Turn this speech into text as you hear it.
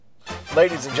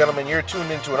Ladies and gentlemen, you're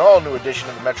tuned into an all-new edition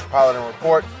of the Metropolitan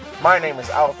Report. My name is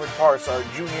Alfred Parsard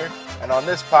Jr., and on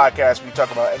this podcast, we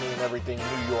talk about any and everything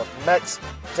New York Mets.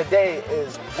 Today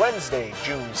is Wednesday,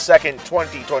 June 2nd,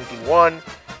 2021,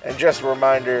 and just a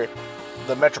reminder,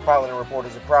 the Metropolitan Report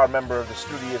is a proud member of the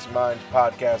Studious Minds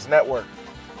Podcast Network.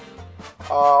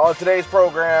 On today's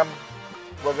program,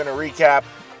 we're going to recap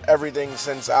everything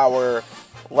since our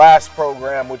last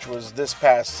program, which was this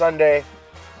past Sunday.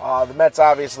 The Mets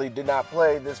obviously did not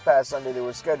play this past Sunday. They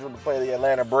were scheduled to play the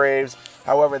Atlanta Braves.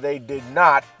 However, they did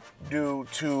not due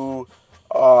to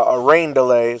a rain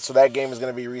delay. So that game is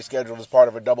going to be rescheduled as part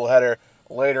of a doubleheader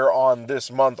later on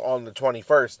this month on the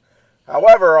 21st.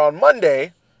 However, on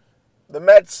Monday, the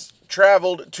Mets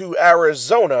traveled to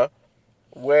Arizona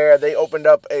where they opened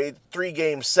up a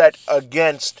 3-game set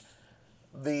against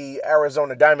the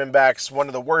Arizona Diamondbacks, one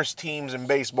of the worst teams in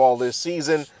baseball this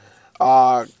season.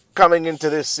 Coming into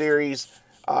this series,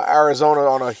 Arizona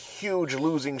on a huge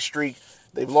losing streak.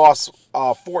 They've lost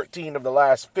 14 of the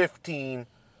last 15,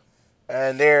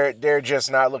 and they're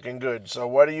just not looking good. So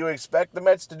what do you expect the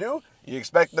Mets to do? You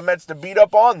expect the Mets to beat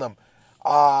up on them.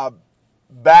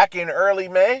 Back in early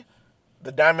May,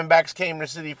 the Diamondbacks came to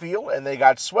Citi Field, and they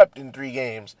got swept in 3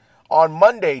 games. On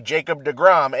Monday, Jacob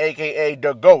deGrom, a.k.a.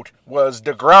 the GOAT, was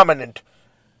deGrominant.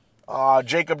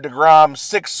 Jacob deGrom,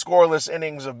 6 scoreless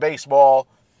innings of baseball.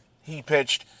 He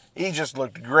pitched. He just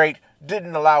looked great.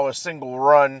 Didn't allow a single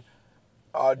run.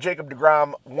 Jacob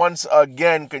deGrom once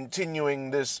again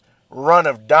continuing this run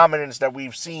of dominance that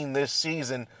we've seen this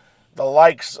season, the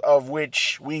likes of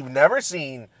which we've never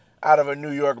seen out of a New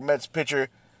York Mets pitcher,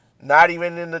 not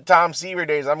even in the Tom Seaver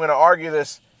days. I'm going to argue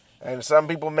this, and some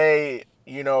people may,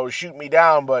 shoot me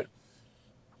down, but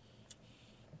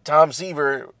Tom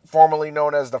Seaver, formerly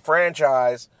known as the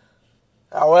franchise,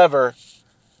 however,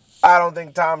 I don't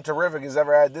think Tom Terrific has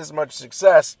ever had this much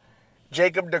success.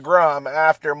 Jacob deGrom,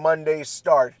 after Monday's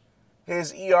start,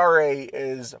 his ERA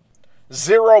is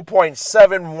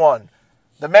 0.71.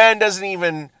 The man doesn't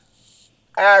even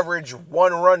average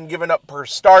 1 run given up per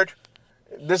start.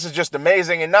 This is just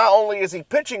amazing. And not only is he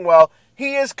pitching well,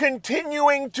 he is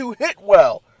continuing to hit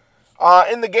well.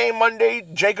 In the game Monday,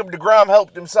 Jacob deGrom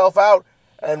helped himself out.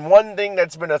 And one thing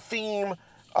that's been a theme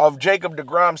of Jacob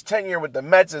deGrom's tenure with the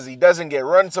Mets is he doesn't get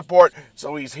run support,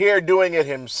 so he's here doing it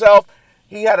himself.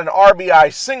 He had an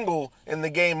RBI single in the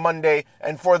game Monday,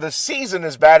 and for the season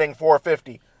is batting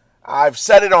 .450. I've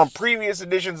said it on previous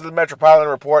editions of the Metropolitan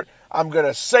Report. I'm going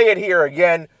to say it here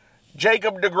again.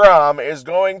 Jacob deGrom is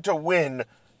going to win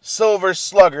Silver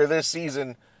Slugger this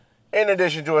season, in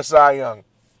addition to a Cy Young.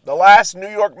 The last New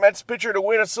York Mets pitcher to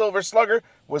win a Silver Slugger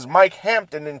was Mike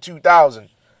Hampton in 2000.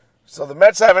 So the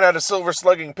Mets haven't had a silver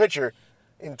slugging pitcher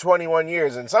in 21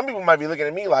 years. And some people might be looking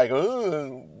at me like,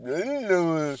 oh, I didn't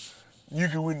know you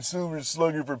could win silver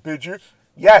slugger for pitcher.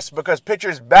 Yes, because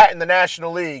pitchers bat in the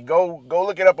National League. Go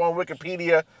look it up on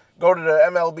Wikipedia. Go to the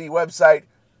MLB website.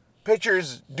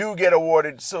 Pitchers do get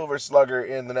awarded silver slugger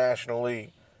in the National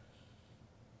League.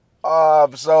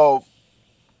 So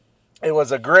it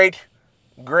was a great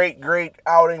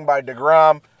outing by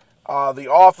deGrom. The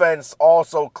offense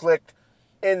also clicked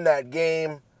in that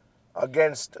game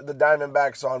against the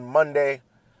Diamondbacks on Monday.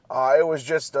 It was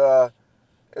just a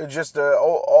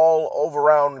all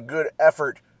around good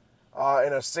effort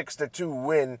in a 6-2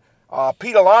 win.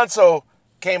 Pete Alonso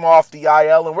came off the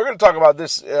IL, and we're going to talk about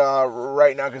this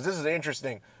right now because this is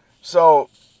interesting. So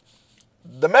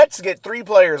the Mets get 3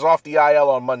 players off the IL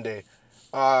on Monday.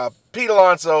 Pete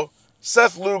Alonso,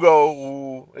 Seth Lugo,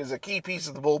 who is a key piece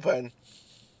of the bullpen,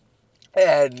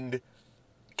 and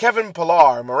Kevin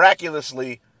Pillar,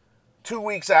 miraculously, 2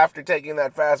 weeks after taking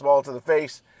that fastball to the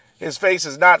face. His face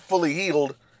is not fully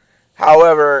healed.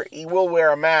 However, he will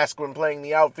wear a mask when playing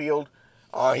the outfield.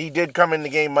 He did come in the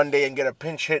game Monday and get a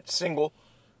pinch hit single.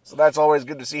 So that's always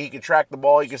good to see. He can track the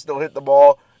ball. He can still hit the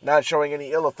ball, not showing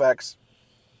any ill effects.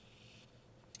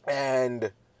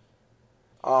 And,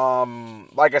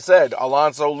 like I said,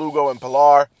 Alonso, Lugo, and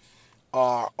Pillar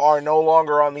are no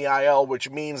longer on the IL, which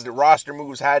means that roster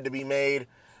moves had to be made.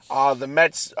 The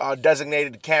Mets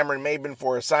designated Cameron Maybin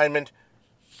for assignment.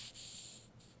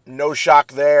 No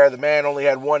shock there. The man only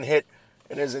had 1 hit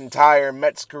in his entire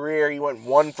Mets career. He went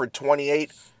 1 for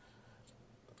 28.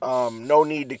 No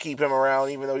need to keep him around,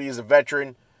 even though he's a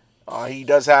veteran. He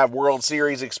does have World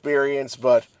Series experience,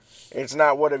 but it's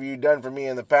not what have you done for me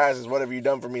in the past, it's what have you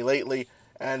done for me lately.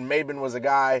 And Maybin was a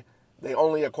guy they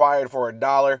only acquired for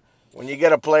 $1. When you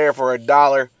get a player for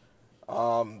 $1,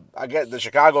 I get the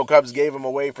Chicago Cubs gave him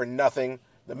away for nothing.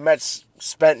 The Mets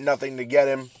spent nothing to get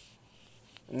him.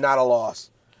 Not a loss.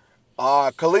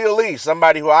 Khalil Lee,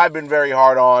 somebody who I've been very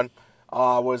hard on.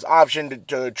 was optioned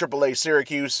to AAA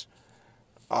Syracuse.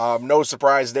 No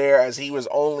surprise there, as he was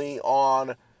only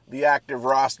on the active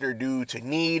roster due to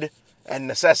need and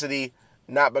necessity,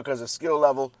 not because of skill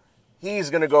level. He's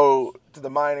going to go to the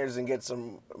minors and get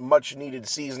some much-needed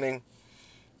seasoning.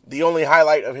 The only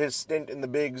highlight of his stint in the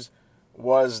bigs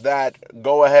was that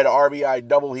go-ahead RBI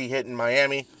double he hit in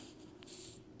Miami.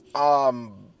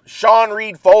 Sean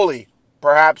Reed Foley,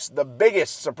 perhaps the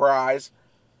biggest surprise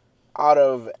out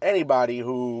of anybody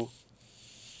who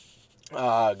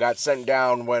got sent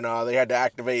down when they had to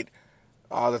activate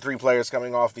the 3 players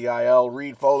coming off the IL.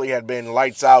 Reed Foley had been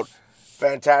lights out,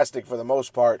 fantastic for the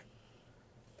most part.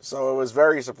 So it was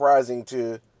very surprising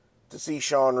to see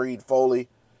Sean Reed Foley.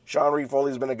 Sean Reed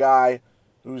Foley's been a guy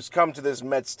who's come to this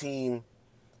Mets team,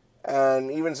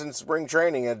 and even since spring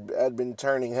training had been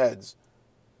turning heads.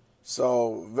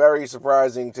 So very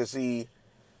surprising to see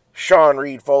Sean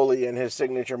Reed Foley and his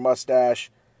signature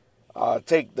mustache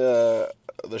take the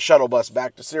shuttle bus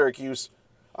back to Syracuse.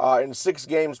 In 6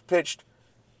 games pitched,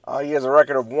 he has a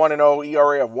record of 1-0,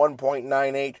 ERA of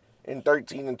 1.98 in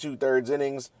 13 2/3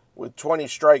 innings with 20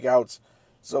 strikeouts.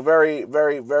 So very,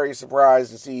 very, very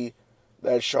surprised to see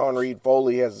that Sean Reed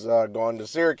Foley has gone to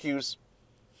Syracuse.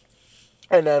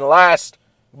 And then last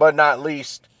but not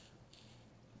least,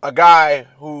 a guy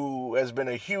who has been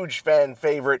a huge fan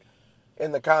favorite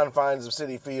in the confines of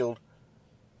Citi Field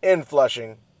in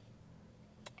Flushing.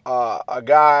 A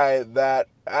guy that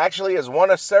actually has won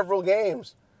us several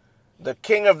games. The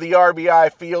king of the RBI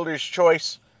fielder's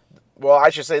choice. Well, I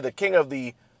should say the king of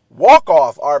the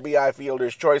walk-off RBI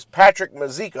fielder's choice, Patrick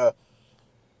Mazeika.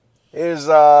 His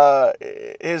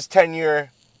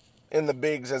tenure in the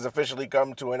bigs has officially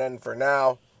come to an end for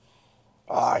now.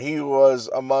 He was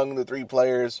among the 3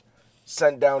 players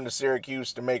sent down to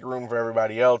Syracuse to make room for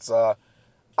everybody else.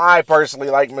 I personally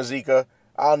like Mazeika.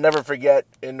 I'll never forget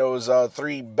in those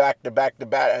 3 back-to-back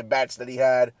at-bats that he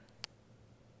had.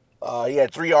 He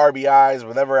had 3 RBIs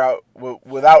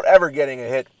without ever getting a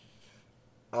hit.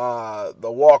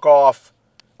 The walk-off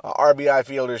RBI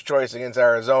fielder's choice against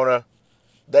Arizona.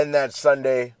 Then that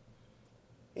Sunday,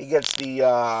 he gets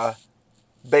the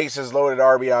bases-loaded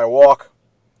RBI walk.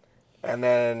 And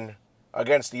then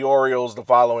against the Orioles the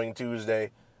following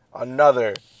Tuesday,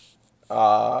 another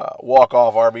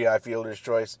walk-off RBI fielder's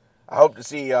choice. I hope to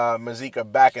see Mazeika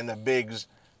back in the bigs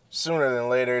sooner than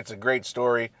later. It's a great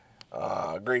story,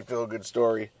 great feel-good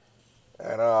story,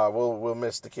 and we'll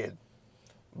miss the kid.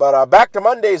 But back to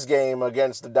Monday's game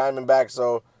against the Diamondbacks.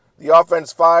 So the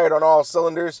offense fired on all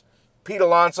cylinders. Pete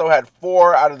Alonso had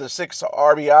 4 out of the 6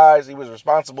 RBIs. He was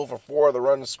responsible for 4 of the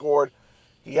runs scored.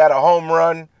 He had a home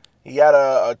run. He had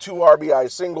a 2 RBI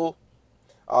single.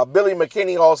 Billy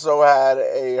McKinney also had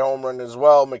a home run as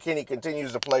well. McKinney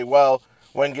continues to play well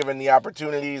when given the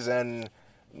opportunities, and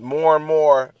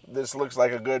more, this looks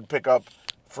like a good pickup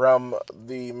from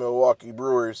the Milwaukee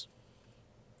Brewers.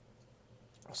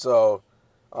 So,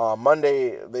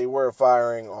 Monday, they were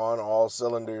firing on all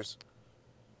cylinders.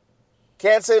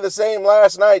 Can't say the same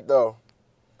last night, though.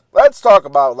 Let's talk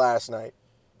about last night,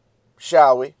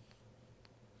 shall we?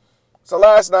 So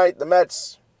last night, the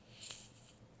Mets,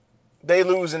 they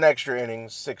lose in extra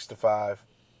innings, 6-5.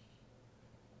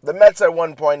 The Mets at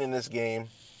one point in this game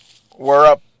were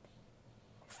up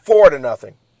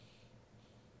 4-0.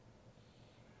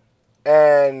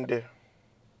 And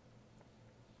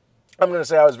I'm going to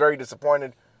say I was very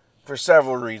disappointed for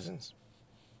several reasons.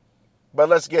 But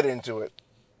let's get into it.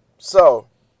 So,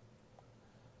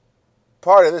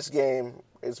 part of this game,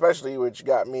 especially which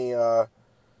got me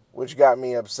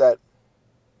upset,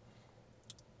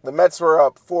 the Mets were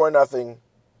up 4-0.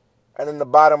 And in the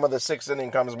bottom of the 6th inning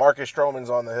comes Marcus Stroman's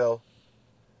on the hill.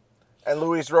 And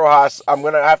Luis Rojas, I'm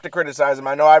going to have to criticize him.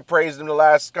 I know I've praised him the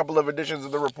last couple of editions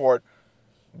of the report,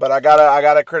 but I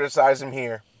gotta criticize him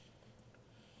here.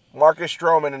 Marcus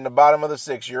Stroman in the bottom of the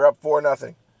 6th, you're up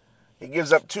 4-0. He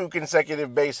gives up 2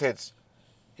 consecutive base hits.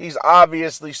 He's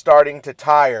obviously starting to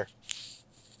tire.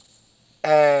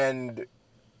 And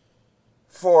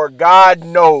for God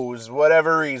knows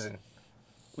whatever reason,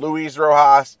 Luis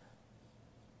Rojas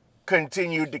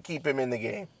continued to keep him in the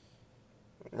game,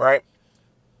 right?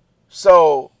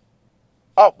 So,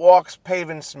 up walks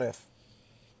Pavin Smith.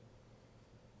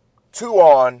 2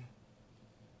 on,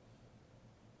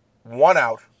 1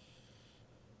 out,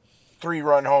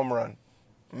 3-run home run.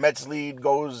 Mets lead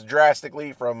goes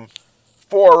drastically from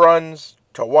 4 runs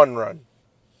to 1 run.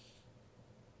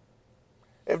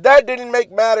 If that didn't make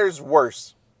matters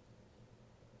worse,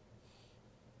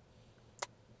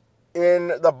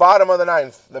 in the bottom of the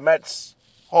 9th, the Mets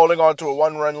holding on to a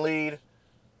 1-run lead.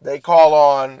 They call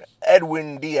on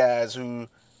Edwin Diaz, who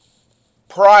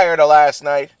prior to last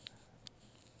night,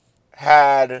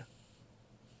 had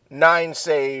 9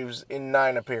 saves in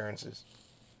 9 appearances.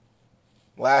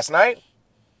 Prior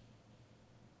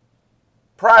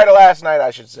to last night,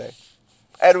 I should say,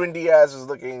 Edwin Diaz is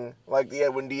looking like the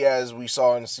Edwin Diaz we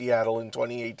saw in Seattle in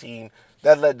 2018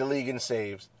 that led the league in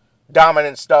saves.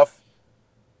 Dominant stuff.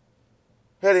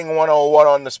 Hitting 101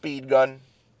 on the speed gun.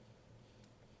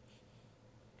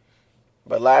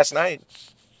 But last night,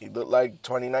 he looked like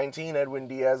 2019 Edwin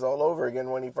Diaz all over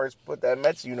again when he first put that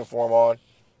Mets uniform on.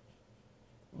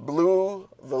 Blew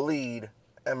the lead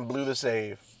and blew the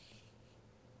save.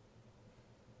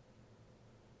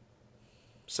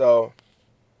 So,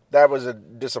 that was a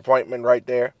disappointment right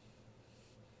there.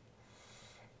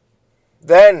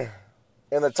 Then,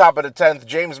 in the top of the 10th,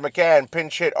 James McCann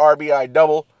pinch hit RBI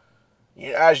double.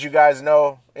 As you guys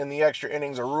know, in the extra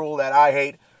innings, a rule that I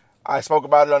hate. I spoke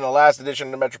about it on the last edition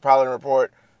of the Metropolitan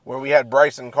Report, where we had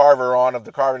Bryson Carver on of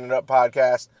the Carving It Up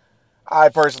podcast. I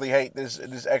personally hate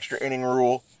this extra inning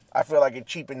rule. I feel like it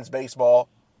cheapens baseball.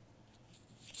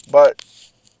 But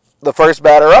the first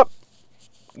batter up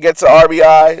gets an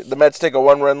RBI. The Mets take a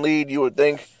 1-run lead. You would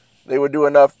think they would do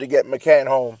enough to get McCann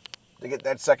home, to get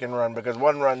that second run, because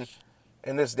 1 run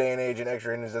in this day and age in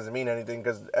extra innings doesn't mean anything,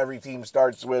 because every team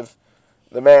starts with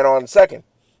the man on second.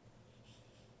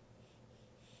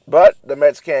 But the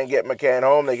Mets can't get McCann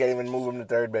home. They can't even move him to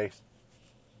third base.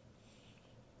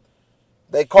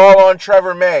 They call on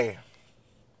Trevor May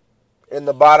in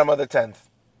the bottom of the 10th.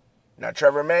 Now,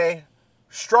 Trevor May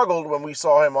struggled when we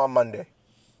saw him on Monday.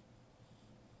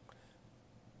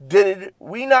 Did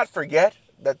we not forget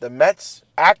that the Mets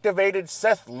activated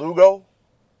Seth Lugo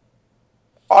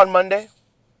on Monday?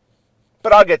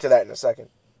 But I'll get to that in a second.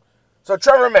 So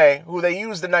Trevor May, who they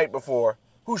used the night before,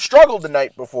 who struggled the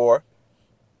night before,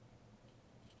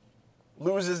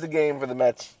 loses the game for the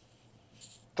Mets.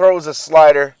 Throws a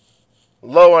slider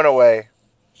low and away.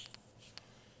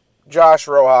 Josh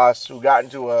Rojas, who got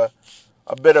into a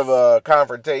bit of a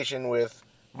confrontation with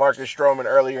Marcus Stroman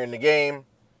earlier in the game,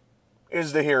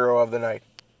 is the hero of the night.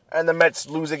 And the Mets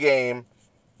lose a game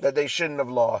that they shouldn't have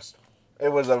lost.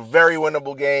 It was a very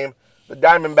winnable game. The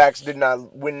Diamondbacks did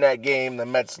not win that game. The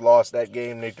Mets lost that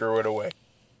game. They threw it away.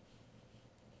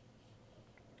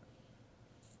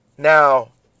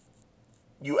 Now,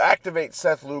 you activate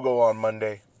Seth Lugo on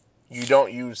Monday. You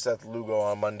don't use Seth Lugo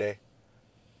on Monday.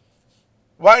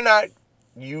 Why not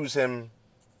use him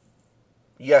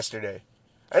yesterday?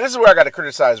 And this is where I got to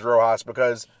criticize Rojas,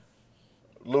 because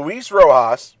Luis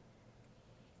Rojas,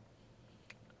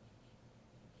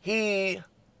 he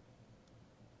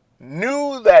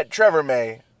knew that Trevor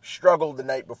May struggled the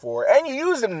night before, and you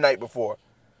used him the night before.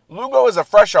 Lugo is a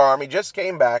fresh arm. He just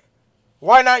came back.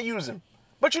 Why not use him?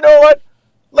 But you know what?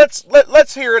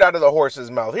 Let's hear it out of the horse's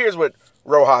mouth. Here's what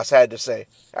Rojas had to say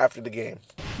after the game.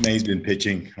 May's been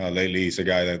pitching lately. He's a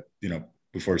guy that,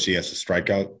 before he has a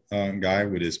strikeout guy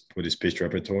with his pitch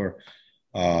repertoire.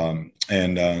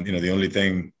 The only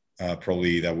thing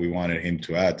probably that we wanted him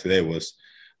to add today was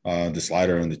the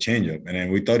slider and the changeup, and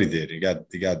then we thought he did. He got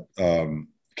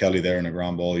Kelly there on a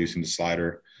ground ball using the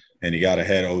slider, and he got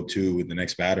ahead 0-2 with the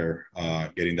next batter,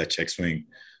 getting that check swing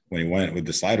when he went with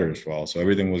the slider as well. So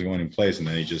everything was going in place, and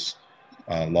then he just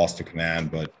lost the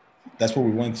command. But that's what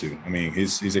we went to. I mean,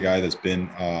 he's a guy that's been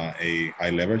a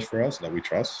high leverage for us that we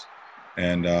trust,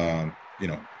 and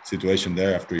situation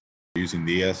there after using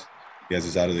Diaz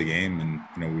is out of the game,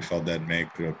 and we felt that May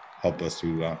could help us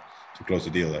to close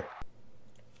the deal there.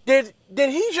 Did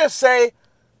he just say,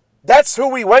 that's who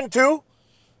we went to?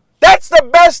 That's the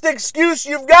best excuse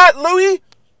you've got, Louis?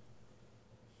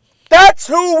 That's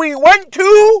who we went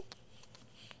to?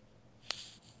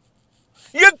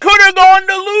 You could have gone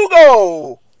to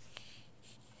Lugo.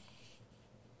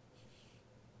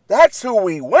 That's who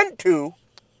we went to?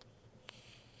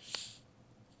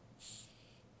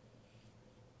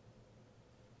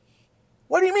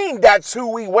 What do you mean, that's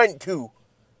who we went to?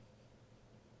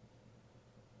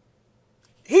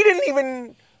 He didn't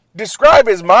even describe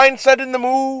his mindset in the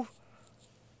move.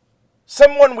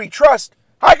 Someone we trust.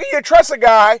 How can you trust a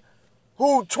guy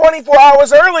who 24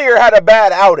 hours earlier had a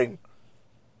bad outing?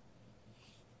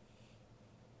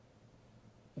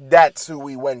 That's who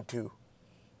we went to.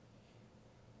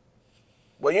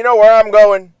 Well, you know where I'm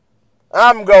going?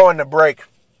 I'm going to break.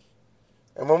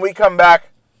 And when we come back,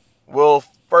 we'll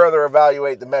further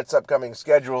evaluate the Mets' upcoming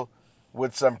schedule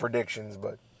with some predictions.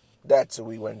 But that's who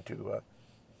we went to.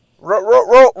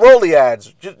 Roll the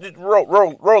ads. Just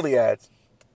roll the ads.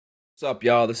 What's up,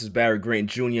 y'all? This is Barry Grant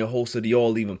Jr., host of the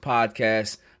All Even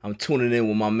podcast. I'm tuning in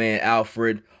with my man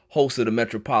Alfred, host of the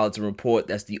Metropolitan Report.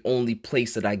 That's the only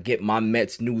place that I get my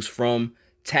Mets news from.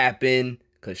 Tap in,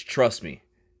 because trust me,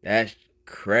 that's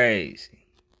crazy.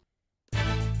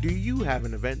 Do you have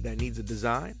an event that needs a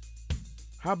design?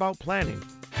 How about planning?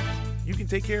 You can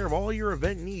take care of all your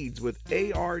event needs with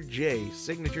ARJ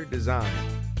Signature Design,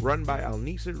 run by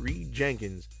Alnisa Reed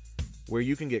Jenkins, where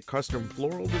you can get custom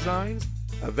floral designs,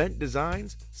 event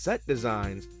designs, set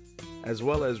designs, as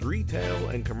well as retail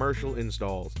and commercial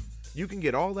installs. You can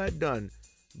get all that done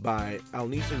by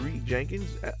Alnisa Reed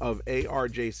Jenkins of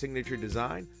ARJ Signature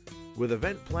Design with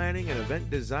event planning and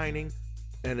event designing,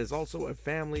 and is also a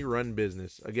family-run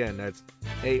business. Again, that's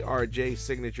ARJ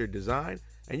Signature Design,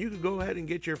 and you can go ahead and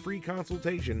get your free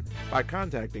consultation by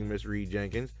contacting Miss Reed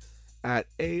Jenkins at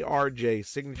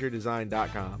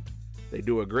arjsignaturedesign.com. They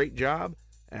do a great job,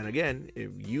 and again, if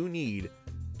you need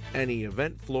any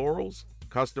event florals,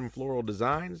 custom floral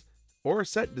designs, or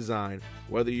set design,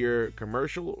 whether you're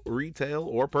commercial, retail,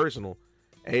 or personal,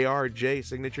 ARJ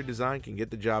Signature Design can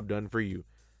get the job done for you.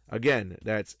 Again,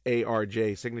 that's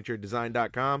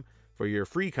arjsignaturedesign.com for your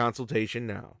free consultation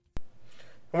now.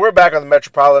 We're back on the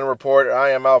Metropolitan Report. I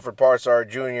am Alfred Parsar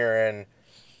Jr., and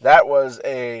that was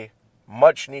a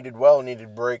much-needed,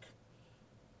 well-needed break.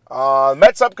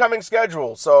 Mets' upcoming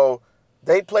schedule. So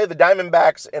they play the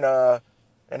Diamondbacks in a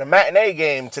matinee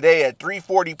game today at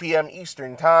 3:40 p.m.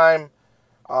 Eastern Time.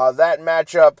 That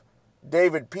matchup,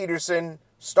 David Peterson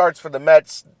starts for the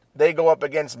Mets. They go up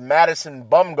against Madison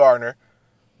Bumgarner,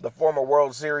 the former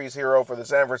World Series hero for the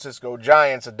San Francisco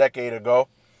Giants a decade ago.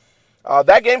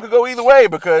 That game could go either way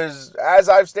because, as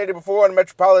I've stated before on the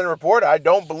Metropolitan Report, I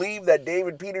don't believe that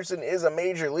David Peterson is a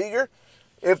major leaguer.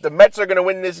 If the Mets are going to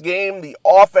win this game, the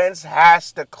offense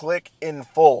has to click in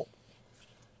full.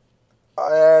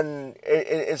 And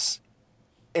it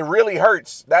really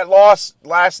hurts. That loss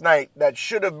last night, that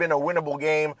should have been a winnable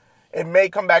game, it may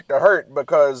come back to hurt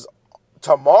because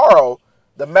tomorrow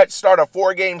the Mets start a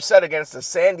 4-game set against the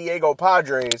San Diego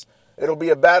Padres. It'll be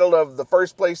a battle of the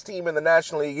first-place team in the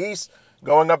National League East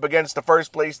going up against the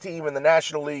first-place team in the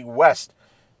National League West.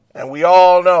 And we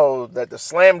all know that the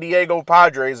Slam Diego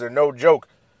Padres are no joke.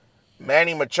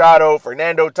 Manny Machado,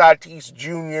 Fernando Tatis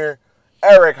Jr.,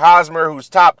 Eric Hosmer, who's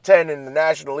top 10 in the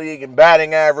National League in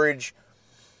batting average,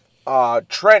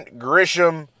 Trent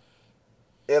Grisham,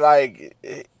 their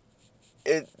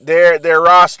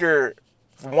roster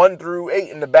 1 through 8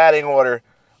 in the batting order,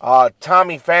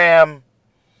 Tommy Pham,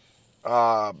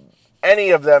 any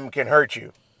of them can hurt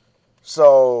you.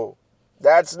 So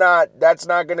that's not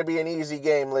going to be an easy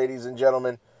game, ladies and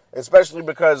gentlemen, especially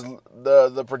because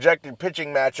the projected pitching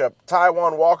matchup,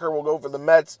 Taijuan Walker will go for the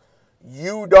Mets.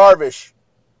 Yu Darvish,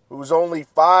 who's only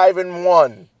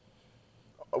 5-1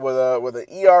 with an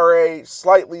ERA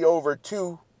slightly over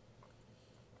 2.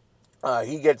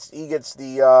 He gets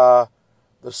the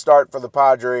start for the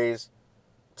Padres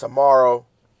tomorrow.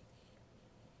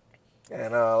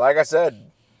 And like I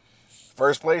said,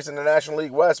 first place in the National League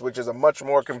West, which is a much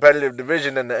more competitive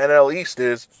division than the NL East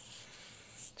is.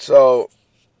 So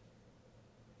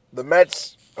the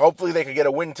Mets, hopefully they could get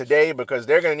a win today because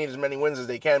they're going to need as many wins as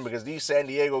they can because these San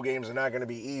Diego games are not going to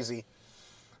be easy.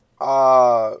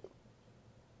 The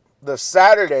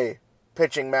Saturday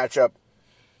pitching matchup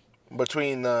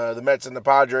between the Mets and the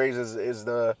Padres is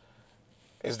the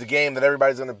game that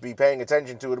everybody's going to be paying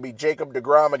attention to. It'll be Jacob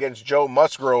deGrom against Joe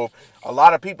Musgrove. A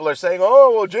lot of people are saying,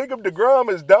 oh, well, Jacob deGrom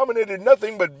has dominated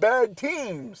nothing but bad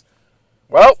teams.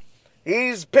 Well,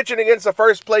 he's pitching against the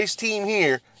first-place team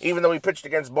here, even though he pitched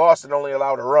against Boston, only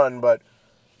allowed a run. But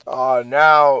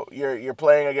now you're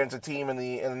playing against a team in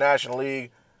the National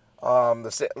League.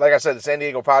 Like I said, the San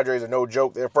Diego Padres are no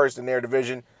joke. They're first in their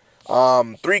division.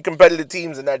 3 competitive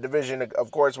teams in that division, of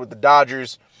course, with the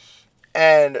Dodgers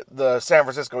and the San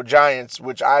Francisco Giants,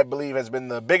 which I believe has been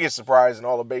the biggest surprise in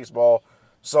all of baseball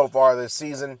so far this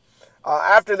season.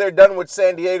 After they're done with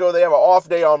San Diego, they have an off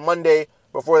day on Monday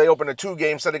before they open a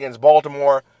 2-game set against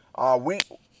Baltimore.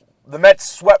 The Mets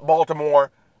swept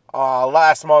Baltimore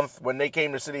last month when they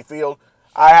came to Citi Field.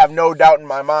 I have no doubt in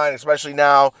my mind, especially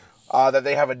now that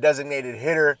they have a designated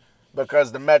hitter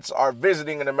because the Mets are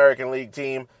visiting an American League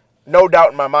team. No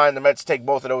doubt in my mind the Mets take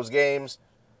both of those games.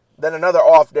 Then another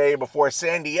off day before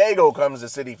San Diego comes to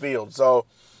Citi Field. So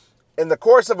in the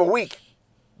course of a week,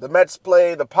 the Mets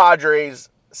play the Padres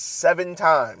 7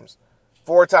 times.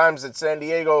 4 times at San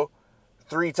Diego,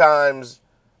 3 times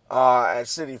at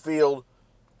Citi Field.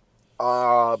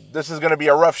 This is going to be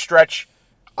a rough stretch.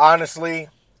 Honestly,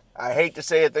 I hate to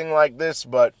say a thing like this,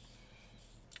 but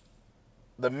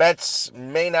the Mets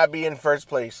may not be in first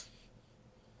place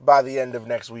by the end of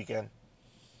next weekend.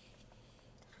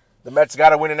 The Mets got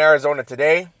to win in Arizona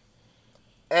today,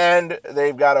 and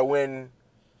they've got to win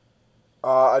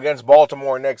against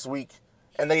Baltimore next week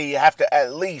and they have to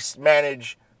at least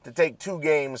manage to take 2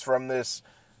 games from this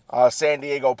San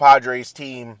Diego Padres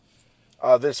team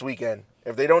this weekend.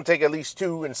 If they don't take at least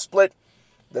 2 and split,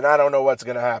 then I don't know what's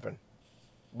going to happen.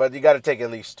 But you got to take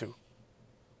at least 2.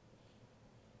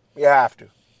 You have to.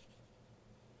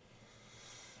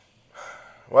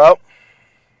 Well,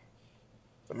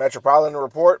 the Metropolitan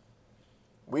Report,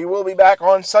 we will be back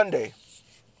on Sunday.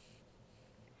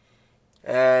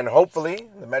 And hopefully,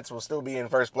 the Mets will still be in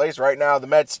first place. Right now, the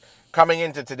Mets, coming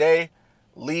into today,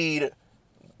 lead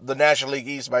the National League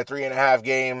East by 3.5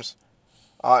 games.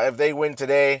 If they win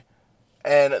today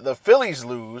and the Phillies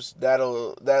lose, that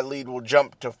lead will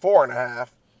jump to 4.5.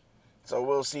 So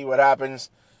we'll see what happens.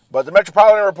 But the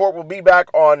Metropolitan Report will be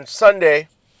back on Sunday.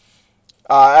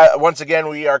 Once again,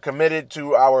 we are committed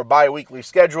to our bi-weekly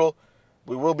schedule.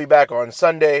 We will be back on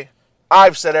Sunday.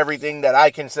 I've said everything that I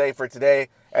can say for today.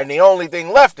 And the only thing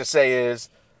left to say is,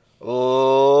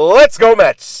 let's go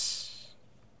Mets!